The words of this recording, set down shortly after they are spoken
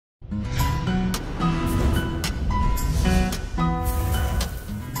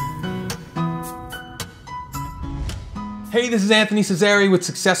Hey, this is Anthony Cesari with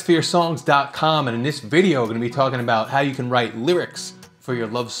SuccessForYourSongs.com, and in this video, I'm going to be talking about how you can write lyrics for your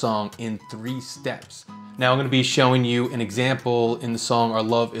love song in 3 steps. Now, I'm going to be showing you an example in the song Our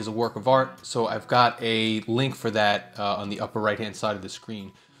Love is a Work of Art, so I've got a link for that on the upper right-hand side of the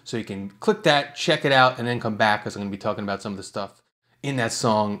screen. So you can click that, check it out, and then come back because I'm going to be talking about some of the stuff in that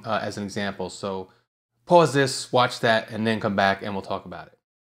song as an example. So pause this, watch that, and then come back and we'll talk about it.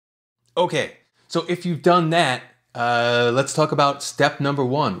 Okay, so if you've done that, let's talk about step number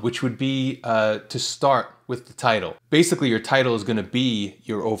 1, which would be to start with the title. Basically, your title is going to be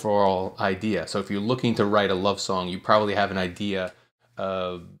your overall idea. So if you're looking to write a love song, you probably have an idea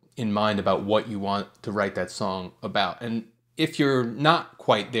in mind about what you want to write that song about. And if you're not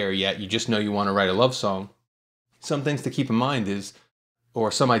quite there yet, you just know you want to write a love song, some things to keep in mind is,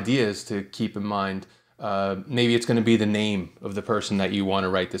 or some ideas to keep in mind, maybe it's going to be the name of the person that you want to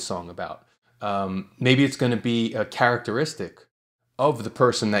write this song about. Maybe it's going to be a characteristic of the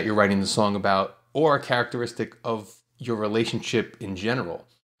person that you're writing the song about, or a characteristic of your relationship in general.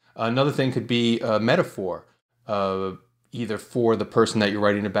 Another thing could be a metaphor, either for the person that you're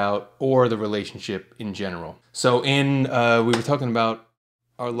writing about or the relationship in general. So we were talking about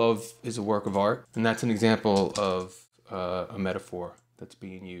Our Love is a Work of Art, and that's an example of a metaphor that's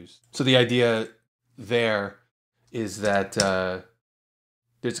being used. So the idea there is that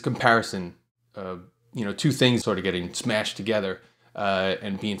there's a comparison. Two things sort of getting smashed together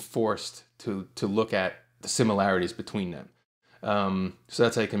and being forced to look at the similarities between them. So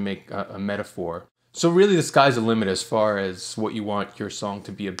that's how you can make a metaphor. So really the sky's the limit as far as what you want your song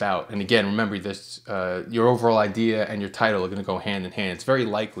to be about. And again, remember this, your overall idea and your title are going to go hand in hand. It's very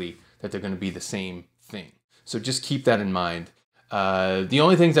likely that they're going to be the same thing. So just keep that in mind. The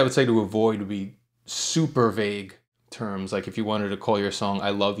only things I would say to avoid would be super vague terms. Like if you wanted to call your song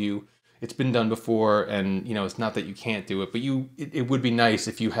I Love You, it's been done before, and it's not that you can't do it, but it would be nice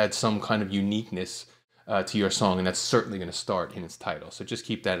if you had some kind of uniqueness to your song, and that's certainly going to start in its title. So just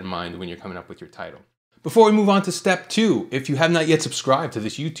keep that in mind when you're coming up with your title. Before we move on to step 2, if you have not yet subscribed to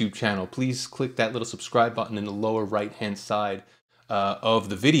this YouTube channel, please click that little subscribe button in the lower right-hand side of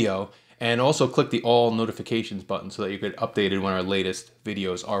the video, and also click the all notifications button so that you get updated when our latest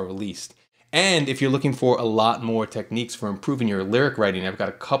videos are released. And if you're looking for a lot more techniques for improving your lyric writing, I've got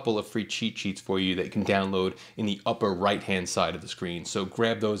a couple of free cheat sheets for you that you can download in the upper right-hand side of the screen. So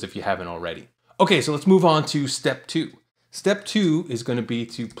grab those if you haven't already. Okay, so let's move on to step 2. Step 2 is going to be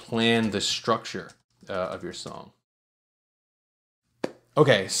to plan the structure of your song.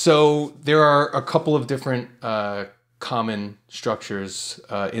 Okay, so there are a couple of different common structures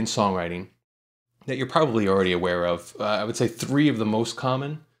in songwriting that you're probably already aware of. I would say 3 of the most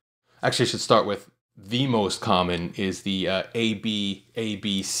common. Actually, I should start with the most common is the A-B,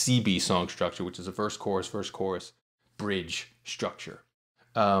 A-B, C-B song structure, which is a verse, chorus, bridge structure.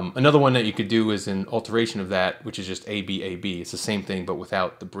 Another one that you could do is an alteration of that, which is just A-B, A-B. It's the same thing, but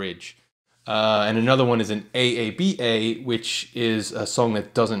without the bridge. And another one is an A-A-B-A, which is a song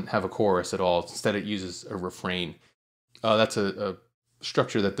that doesn't have a chorus at all. Instead, it uses a refrain. That's a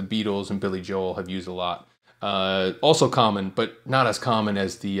structure that the Beatles and Billy Joel have used a lot. Also common, but not as common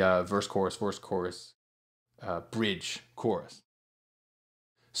as the verse, chorus, bridge, chorus.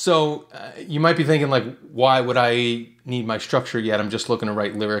 So you might be thinking, like, why would I need my structure yet? I'm just looking to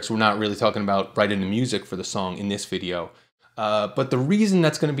write lyrics. We're not really talking about writing the music for the song in this video. But the reason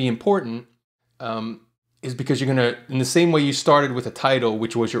that's going to be important is because you're going to, in the same way you started with a title,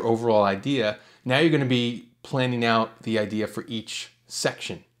 which was your overall idea, now you're going to be planning out the idea for each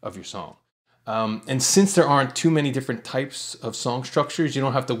section of your song. And since there aren't too many different types of song structures, you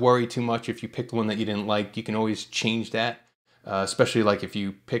don't have to worry too much if you picked one that you didn't like. You can always change that, especially like if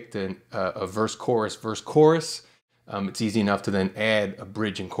you picked a verse, chorus. It's easy enough to then add a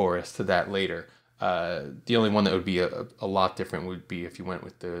bridge and chorus to that later. The only one that would be a lot different would be if you went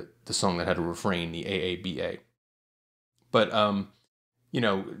with the song that had a refrain, the AABA. But,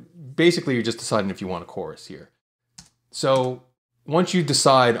 basically you're just deciding if you want a chorus here. So once you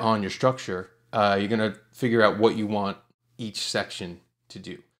decide on your structure, you're going to figure out what you want each section to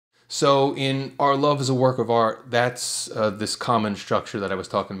do. So in Our Love is a Work of Art, that's this common structure that I was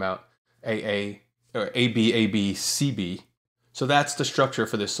talking about, A-A, or A-B, A-B, C-B. So that's the structure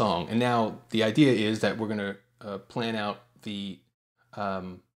for this song. And now the idea is that we're going to plan out the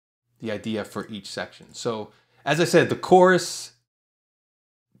idea for each section. So as I said, the chorus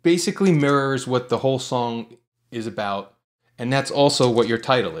basically mirrors what the whole song is about. And that's also what your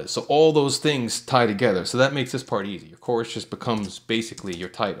title is. So all those things tie together. So that makes this part easy. Your chorus just becomes basically your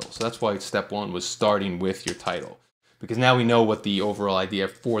title. So that's why step 1 was starting with your title. Because now we know what the overall idea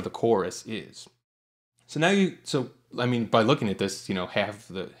for the chorus is. So I mean, by looking at this, you know, half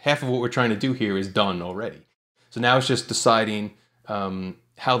of what we're trying to do here is done already. So now it's just deciding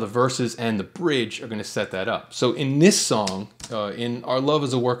how the verses and the bridge are going to set that up. So in this song, in Our Love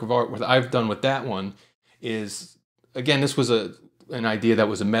is a Work of Art, what I've done with that one is, again, this was an idea that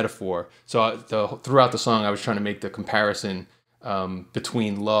was a metaphor. So throughout the song, I was trying to make the comparison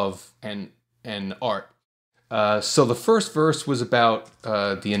between love and art. So the first verse was about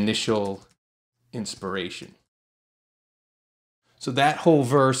the initial inspiration. So that whole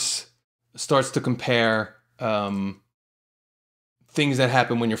verse starts to compare things that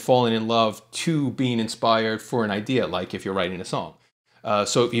happen when you're falling in love to being inspired for an idea, like if you're writing a song.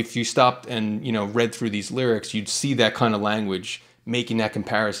 So if you stopped and, you know, read through these lyrics, you'd see that kind of language making that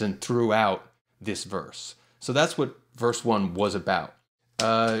comparison throughout this verse. So that's what verse 1 was about.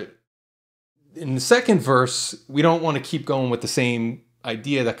 In the second verse, we don't want to keep going with the same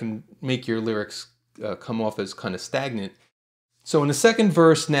idea that can make your lyrics come off as kind of stagnant. So in the second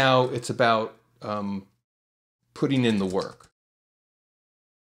verse now, it's about putting in the work.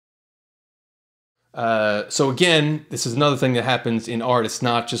 So again, this is another thing that happens in art. It's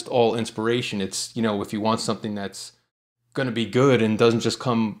not just all inspiration. It's, you know, if you want something that's going to be good and doesn't just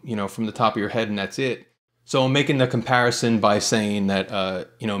come, you know, from the top of your head and that's it. So I'm making the comparison by saying that,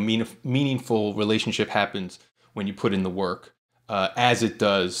 you know, meaningful relationship happens when you put in the work, as it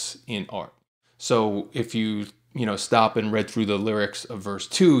does in art. So if you know, stop and read through the lyrics of verse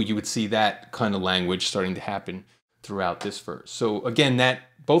 2, you would see that kind of language starting to happen throughout this verse. So again,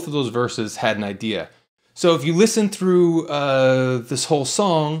 both of those verses had an idea. So if you listen through this whole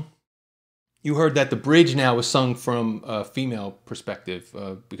song, you heard that the bridge now was sung from a female perspective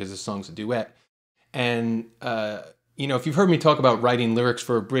because the song's a duet. And, you know, if you've heard me talk about writing lyrics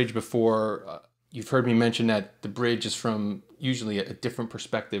for a bridge before, you've heard me mention that the bridge is from usually a different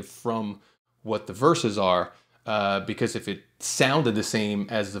perspective from what the verses are, because if it sounded the same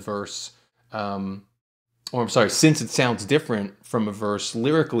as the verse, or I'm sorry, since it sounds different from a verse,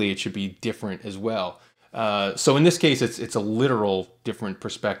 lyrically it should be different as well. So in this case, it's a literal different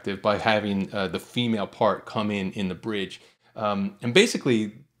perspective by having the female part come in the bridge. And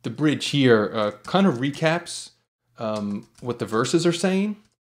basically, the bridge here kind of recaps what the verses are saying,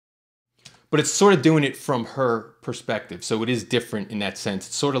 but it's sort of doing it from her perspective. So it is different in that sense.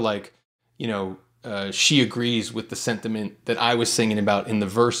 It's sort of like, you know, she agrees with the sentiment that I was singing about in the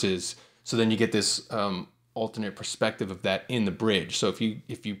verses. So then you get this alternate perspective of that in the bridge. So if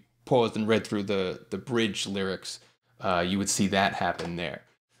you paused and read through the bridge lyrics, you would see that happen there.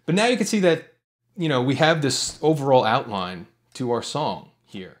 But now you can see that, you know, we have this overall outline to our song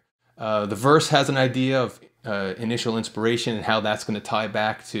here. The verse has an idea of initial inspiration and how that's going to tie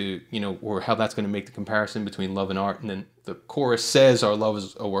back to, you know, or how that's going to make the comparison between love and art. And then the chorus says our love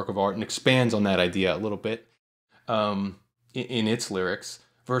is a work of art and expands on that idea a little bit in its lyrics.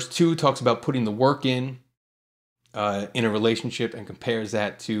 Verse 2 talks about putting the work in a relationship and compares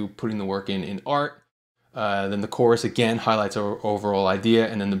that to putting the work in art. Then the chorus again highlights our overall idea,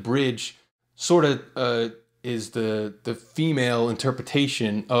 and then the bridge sort of is the female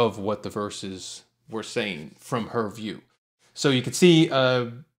interpretation of what the verses were saying from her view. So you can see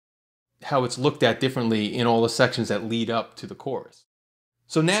how it's looked at differently in all the sections that lead up to the chorus.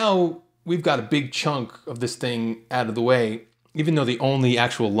 So now we've got a big chunk of this thing out of the way, even though the only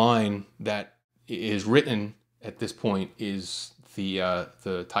actual line that is written at this point is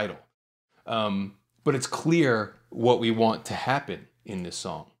the title. But it's clear what we want to happen in this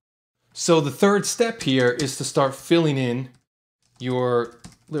song. So the third step here is to start filling in your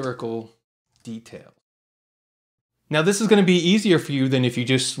lyrical details. Now this is going to be easier for you than if you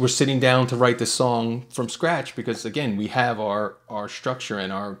just were sitting down to write this song from scratch, because again, we have our structure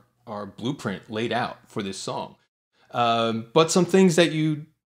and our blueprint laid out for this song. But some things that you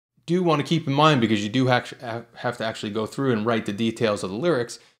do want to keep in mind, because you do have to actually go through and write the details of the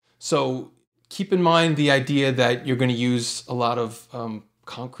lyrics. So keep in mind the idea that you're going to use a lot of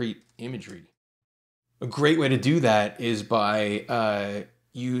concrete imagery. A great way to do that is by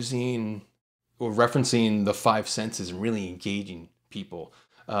using or referencing the five senses and really engaging people.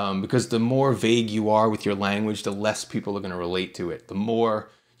 Because the more vague you are with your language, the less people are going to relate to it. The more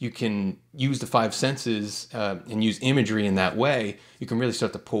you can use the five senses and use imagery in that way, you can really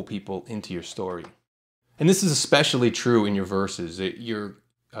start to pull people into your story. And this is especially true in your verses.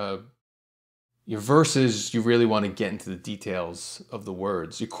 Your verses, you really want to get into the details of the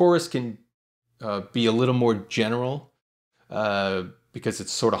words. Your chorus can be a little more general because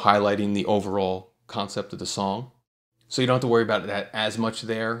it's sort of highlighting the overall concept of the song. So you don't have to worry about that as much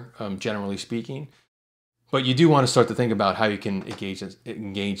there, generally speaking. But you do want to start to think about how you can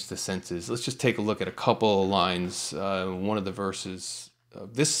engage the senses. Let's just take a look at a couple of lines, one of the verses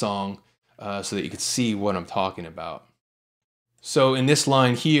of this song, so that you can see what I'm talking about. So in this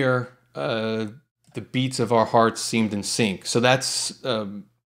line here, the beats of our hearts seemed in sync. So that's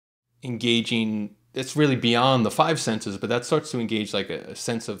engaging. It's really beyond the five senses, but that starts to engage like a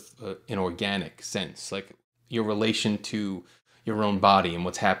sense of an organic sense, like your relation to your own body and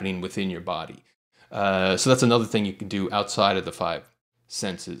what's happening within your body. So that's another thing you can do outside of the five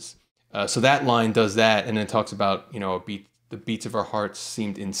senses. So that line does that, and then it talks about, you know, the beats of our hearts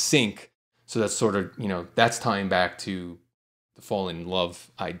seemed in sync. So that's sort of, you know, that's tying back to the falling in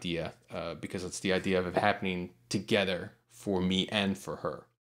love idea, because it's the idea of it happening together for me and for her.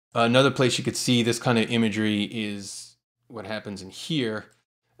 Another place you could see this kind of imagery is what happens in here,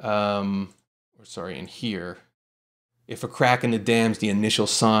 in here. If a crack in the dam's the initial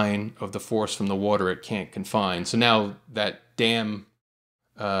sign of the force from the water it can't confine. So now that dam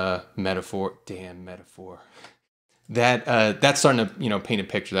metaphor, that's starting to, you know, paint a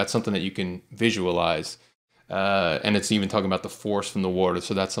picture. That's something that you can visualize. And it's even talking about the force from the water.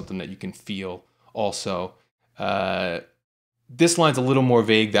 So that's something that you can feel also. This line's a little more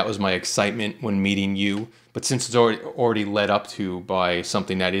vague. That was my excitement when meeting you. But since it's already led up to by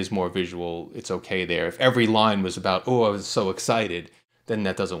something that is more visual, it's okay there. If every line was about, oh, I was so excited, then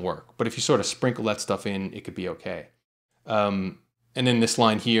that doesn't work. But if you sort of sprinkle that stuff in, it could be okay. And then this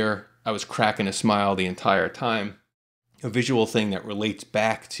line here, I was cracking a smile the entire time. A visual thing that relates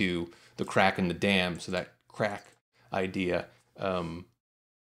back to the crack in the dam. So that crack idea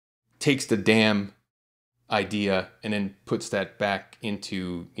takes the dam idea and then puts that back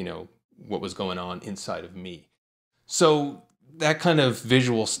into, you know, what was going on inside of me. So that kind of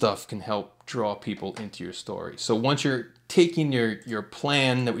visual stuff can help draw people into your story. So once you're taking your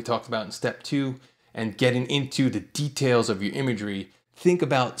plan that we talked about in step 2 and getting into the details of your imagery, think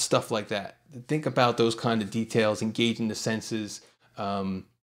about stuff like that. Think about those kind of details, engaging the senses, you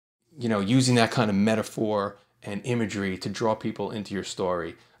know, using that kind of metaphor and imagery to draw people into your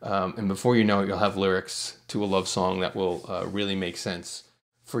story. And before you know it, you'll have lyrics to a love song that will really make sense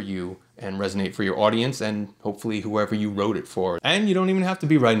for you and resonate for your audience and hopefully whoever you wrote it for. And you don't even have to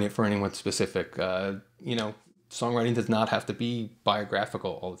be writing it for anyone specific. You know, songwriting does not have to be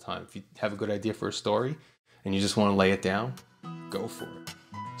biographical all the time. If you have a good idea for a story and you just want to lay it down, go for it.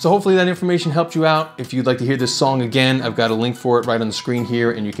 So hopefully that information helped you out. If you'd like to hear this song again, I've got a link for it right on the screen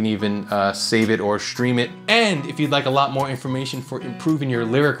here, and you can even save it or stream it. And if you'd like a lot more information for improving your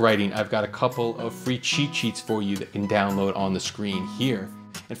lyric writing, I've got a couple of free cheat sheets for you that you can download on the screen here.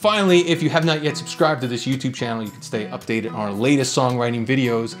 And finally, if you have not yet subscribed to this YouTube channel, you can stay updated on our latest songwriting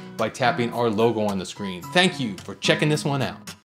videos by tapping our logo on the screen. Thank you for checking this one out.